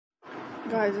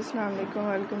Guys, assalamualaikum.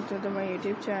 Welcome to my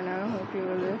YouTube channel. Hope you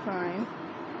will be fine.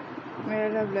 May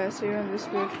Allah bless you in this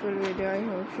beautiful video. I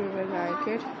hope you will like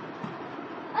it.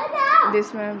 This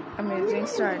my amazing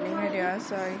styling ideas.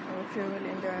 So I hope you will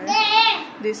enjoy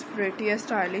this pretty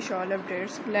stylish all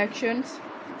updates collections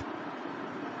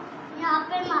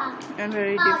and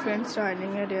very different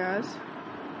styling ideas.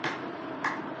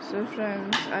 So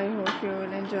friends, I hope you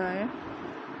will enjoy.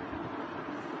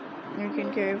 You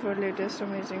can carry for latest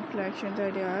amazing collections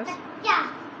ideas.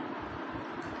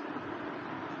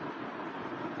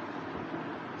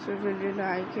 So will you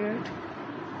like it?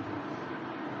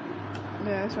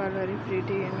 They are all very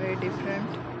pretty and very different.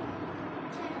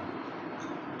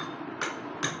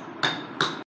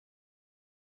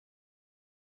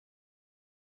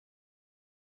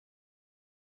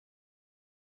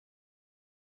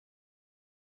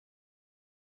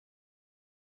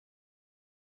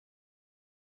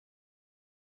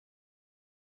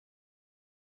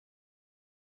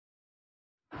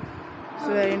 So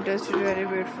very interested, very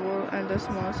beautiful, and the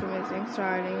most amazing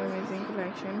styling, amazing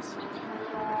collections.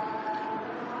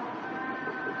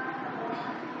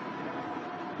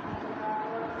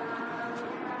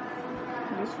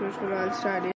 This beautiful all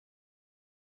styling.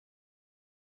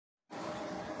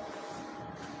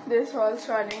 This all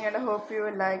styling, and I hope you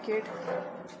will like it.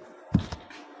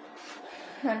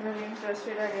 And very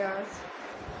interested ideas.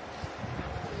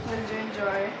 Will you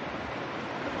enjoy?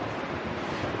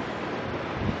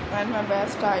 And my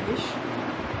best stylish,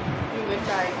 you will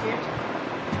like it.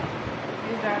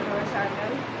 Please down to our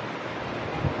channel.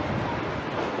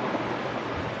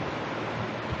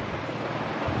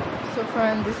 So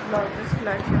friend, this Blusas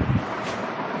collection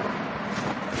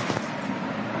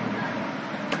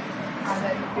are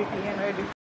very pretty and very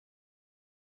different.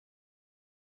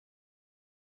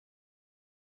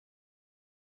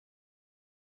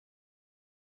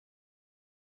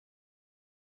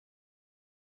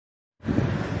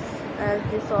 As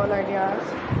this all ideas.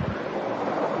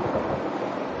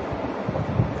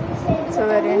 So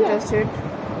very interested.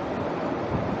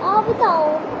 आप बताओ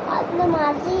आप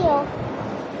नमाज़ी हो?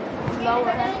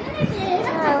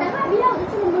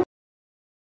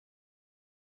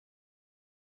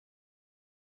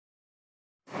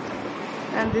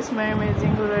 And this my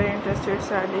amazing, very interested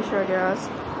stylish ideas.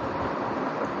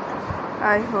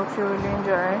 I hope you will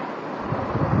enjoy.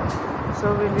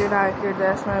 So will you like it?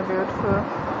 That's my beautiful.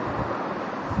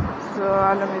 So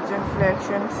all amazing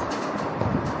collections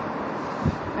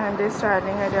and these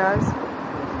styling ideas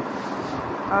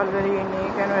are very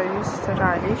unique and very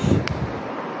stylish.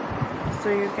 So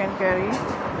you can carry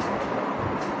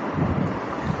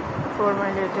for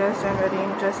my latest and very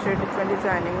interested different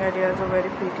designing ideas of very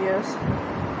prettiest.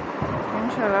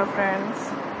 Inshallah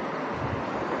friends.